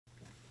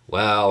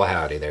Well,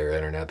 howdy there,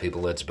 Internet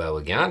people. It's Bo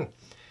again.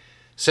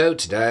 So,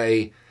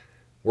 today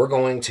we're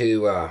going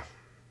to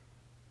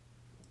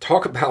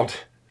talk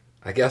about,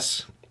 I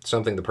guess,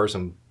 something the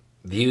person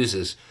views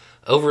as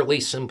overly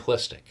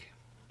simplistic.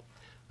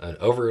 An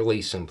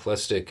overly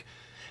simplistic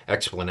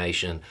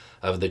explanation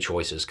of the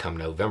choices come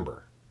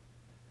November.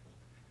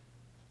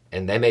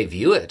 And they may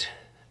view it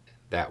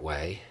that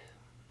way,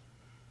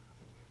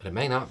 but it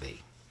may not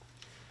be.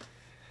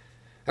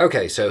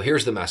 Okay, so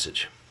here's the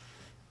message.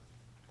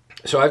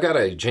 So I've got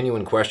a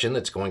genuine question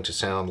that's going to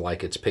sound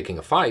like it's picking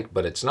a fight,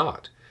 but it's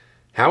not.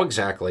 How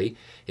exactly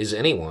is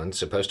anyone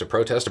supposed to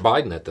protest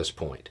Biden at this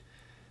point?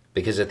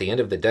 Because at the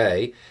end of the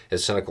day,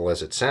 as cynical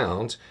as it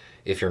sounds,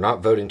 if you're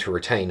not voting to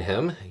retain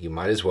him, you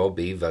might as well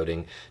be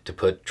voting to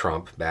put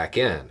Trump back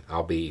in.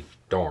 I'll be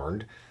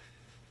darned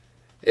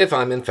if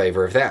I'm in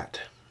favor of that.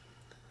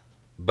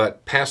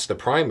 But past the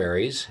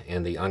primaries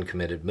and the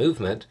uncommitted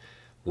movement,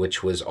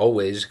 which was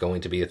always going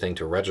to be a thing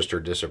to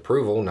register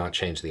disapproval, not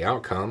change the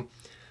outcome,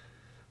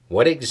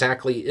 what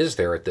exactly is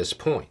there at this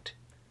point?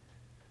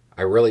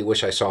 I really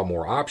wish I saw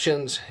more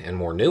options and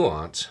more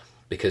nuance,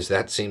 because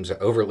that seems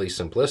overly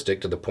simplistic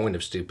to the point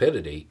of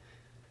stupidity.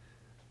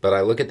 But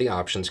I look at the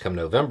options come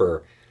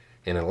November,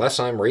 and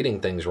unless I'm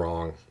reading things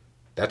wrong,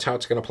 that's how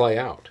it's going to play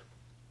out.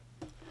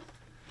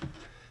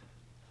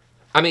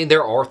 I mean,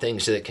 there are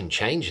things that can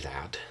change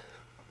that,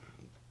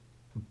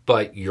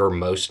 but your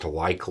most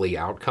likely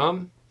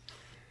outcome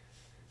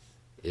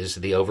is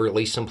the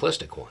overly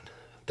simplistic one.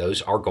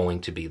 Those are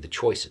going to be the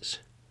choices.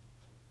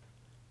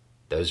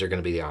 Those are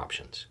going to be the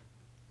options.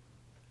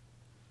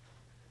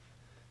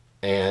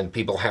 And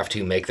people have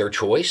to make their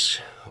choice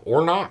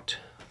or not.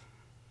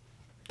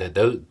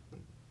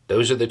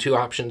 Those are the two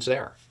options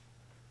there.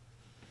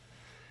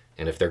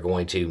 And if they're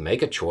going to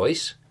make a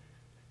choice,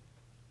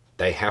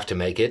 they have to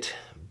make it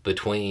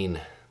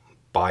between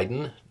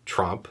Biden,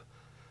 Trump,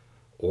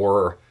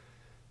 or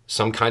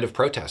some kind of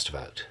protest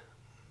vote.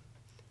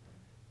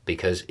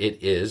 Because it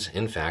is,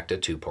 in fact, a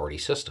two-party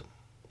system.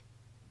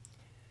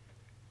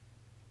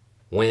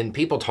 When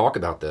people talk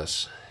about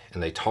this,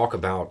 and they talk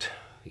about,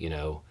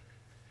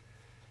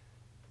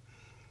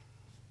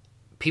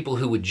 people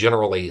who would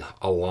generally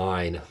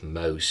align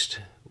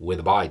most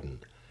with Biden,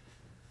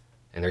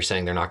 and they're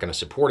saying they're not going to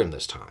support him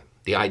this time.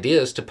 The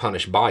idea is to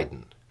punish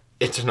Biden.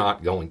 It's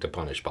not going to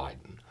punish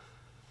Biden.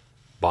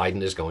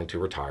 Biden is going to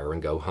retire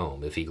and go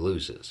home if he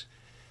loses.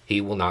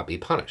 He will not be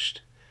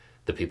punished.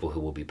 The people who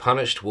will be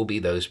punished will be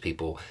those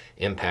people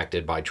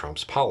impacted by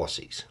Trump's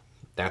policies.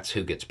 That's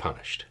who gets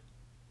punished,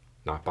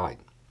 not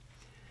Biden.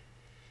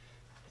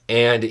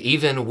 And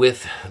even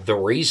with the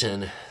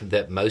reason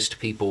that most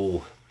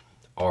people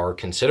are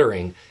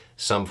considering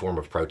some form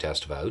of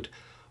protest vote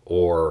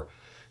or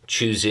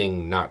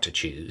choosing not to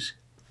choose,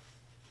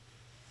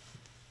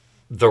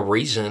 the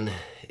reason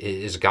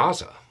is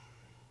Gaza.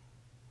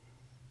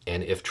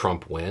 And if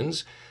Trump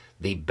wins,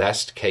 the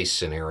best case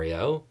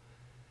scenario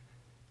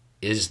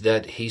is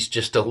that he's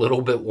just a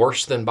little bit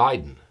worse than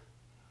Biden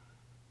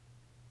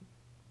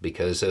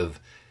because of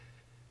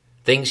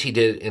things he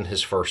did in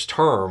his first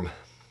term.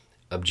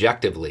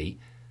 Objectively,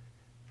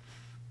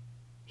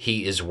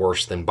 he is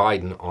worse than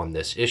Biden on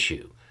this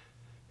issue.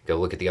 Go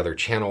look at the other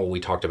channel. We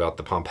talked about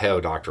the Pompeo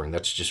doctrine.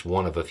 That's just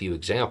one of a few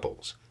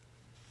examples.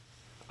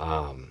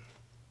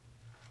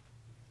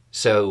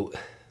 So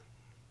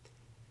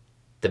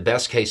the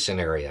best case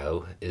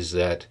scenario is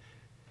that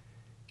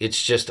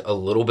it's just a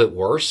little bit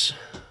worse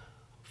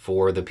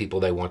for the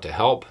people they want to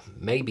help.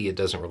 Maybe it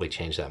doesn't really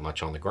change that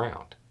much on the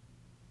ground.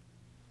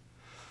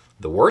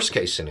 The worst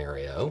case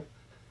scenario,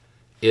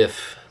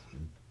 if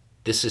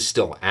this is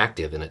still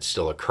active and it's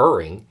still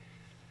occurring,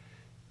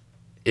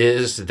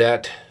 is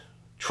that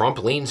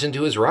Trump leans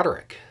into his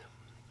rhetoric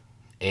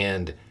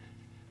and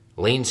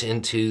leans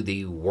into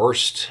the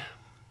worst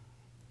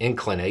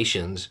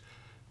inclinations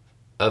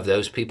of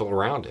those people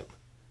around him.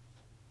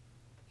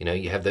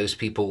 You have those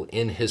people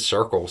in his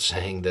circle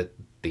saying that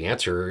the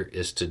answer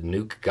is to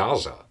nuke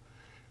Gaza.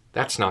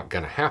 That's not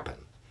going to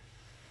happen.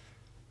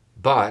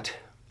 But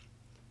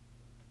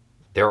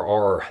there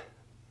are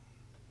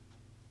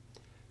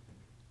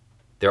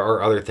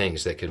other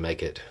things that could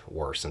make it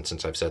worse. And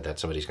since I've said that,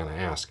 somebody's going to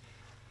ask.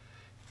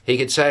 He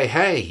could say,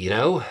 hey,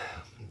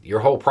 your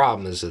whole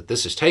problem is that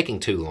this is taking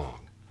too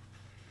long.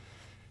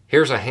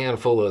 Here's a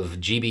handful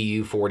of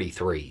GBU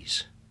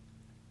 43s.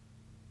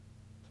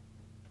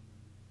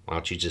 Why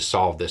don't you just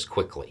solve this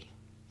quickly?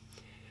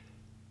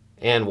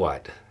 And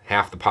what?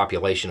 Half the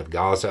population of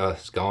Gaza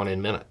is gone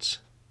in minutes.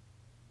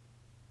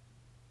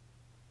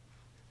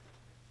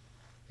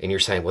 And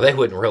you're saying, well, they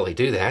wouldn't really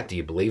do that. Do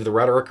you believe the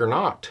rhetoric or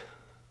not?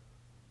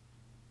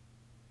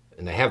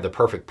 And they have the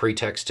perfect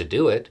pretext to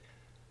do it.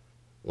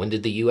 When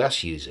did the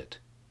U.S. use it?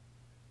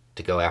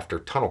 To go after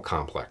tunnel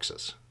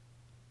complexes.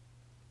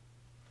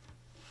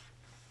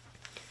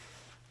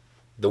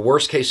 The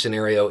worst case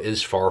scenario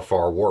is far,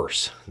 far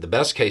worse. The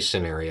best case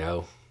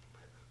scenario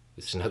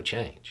is no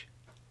change.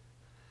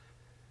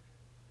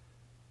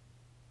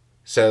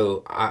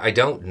 So I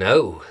don't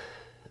know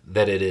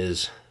that it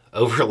is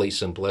overly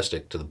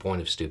simplistic to the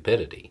point of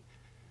stupidity.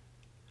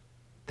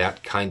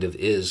 That kind of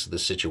is the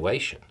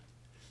situation.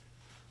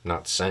 I'm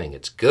not saying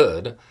it's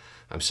good.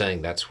 I'm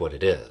saying that's what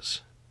it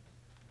is.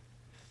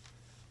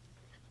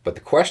 But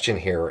the question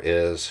here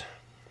is,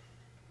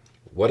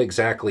 what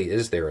exactly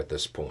is there at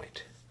this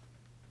point?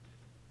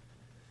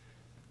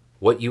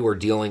 What you are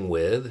dealing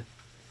with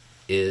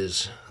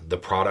is the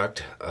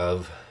product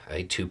of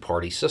a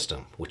two-party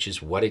system, which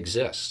is what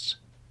exists.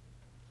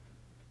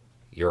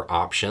 Your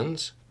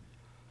options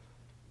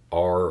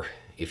are,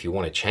 if you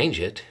want to change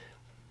it,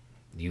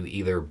 you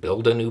either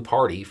build a new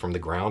party from the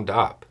ground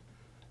up,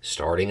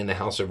 starting in the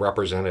House of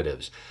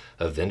Representatives,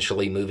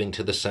 eventually moving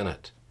to the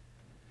Senate,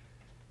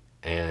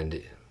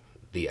 and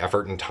the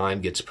effort and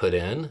time gets put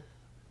in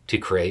to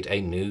create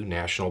a new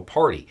national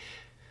party.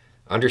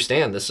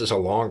 Understand, this is a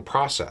long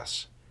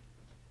process.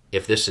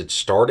 If this had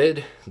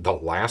started the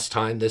last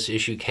time this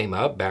issue came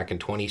up back in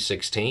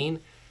 2016,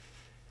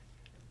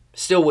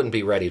 still wouldn't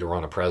be ready to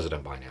run a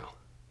president by now.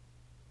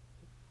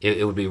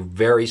 It would be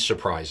very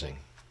surprising.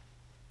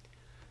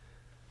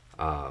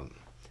 And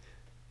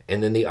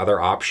then the other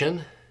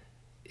option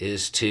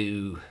is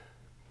to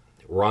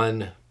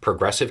run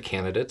progressive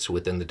candidates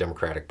within the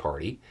Democratic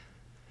Party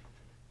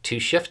to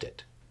shift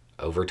it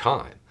over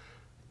time.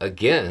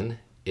 Again,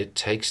 it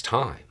takes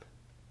time.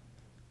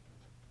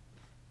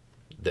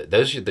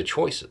 Those are the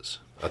choices.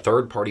 A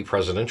third-party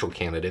presidential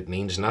candidate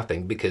means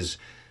nothing because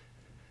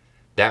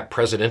that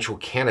presidential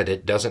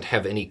candidate doesn't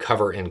have any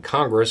cover in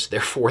Congress,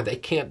 therefore they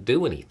can't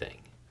do anything.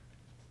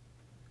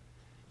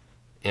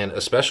 And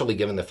especially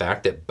given the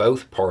fact that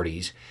both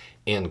parties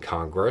in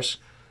Congress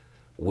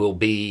will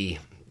be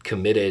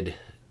committed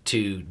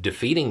to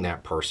defeating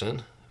that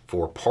person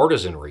for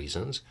partisan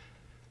reasons,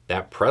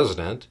 that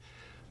president,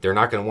 they're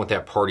not going to want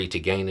that party to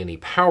gain any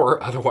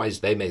power, otherwise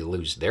they may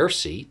lose their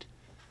seat.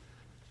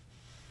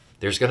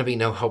 There's going to be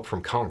no help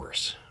from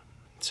Congress,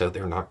 so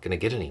they're not going to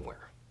get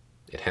anywhere.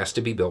 It has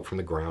to be built from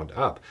the ground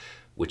up,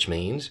 which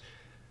means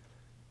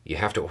you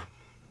have to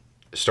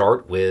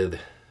start with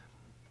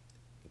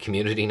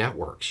community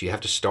networks. You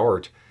have to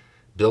start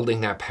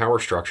building that power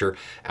structure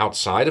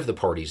outside of the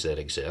parties that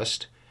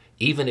exist,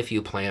 even if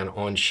you plan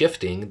on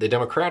shifting the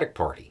Democratic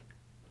Party.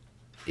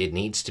 It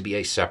needs to be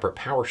a separate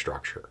power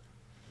structure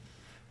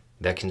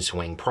that can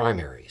swing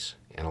primaries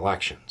and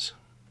elections.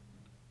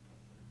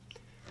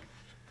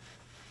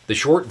 The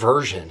short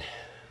version,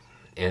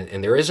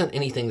 and there isn't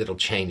anything that'll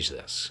change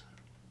this,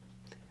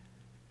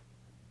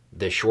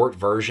 the short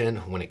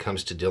version when it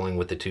comes to dealing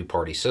with the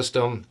two-party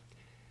system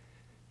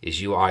is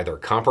you either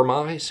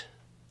compromise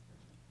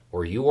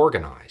or you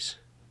organize.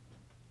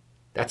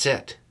 That's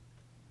it.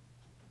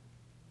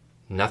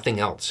 Nothing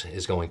else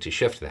is going to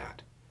shift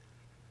that.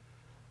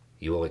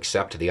 You will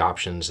accept the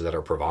options that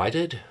are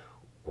provided,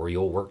 or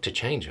you'll work to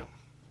change them.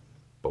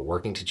 But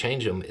working to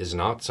change them is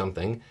not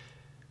something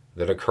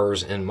that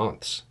occurs in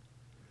months,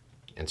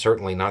 and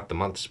certainly not the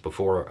months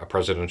before a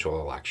presidential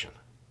election.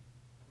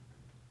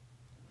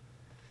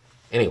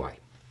 Anyway,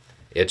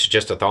 it's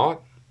just a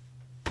thought.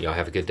 Y'all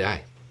have a good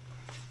day.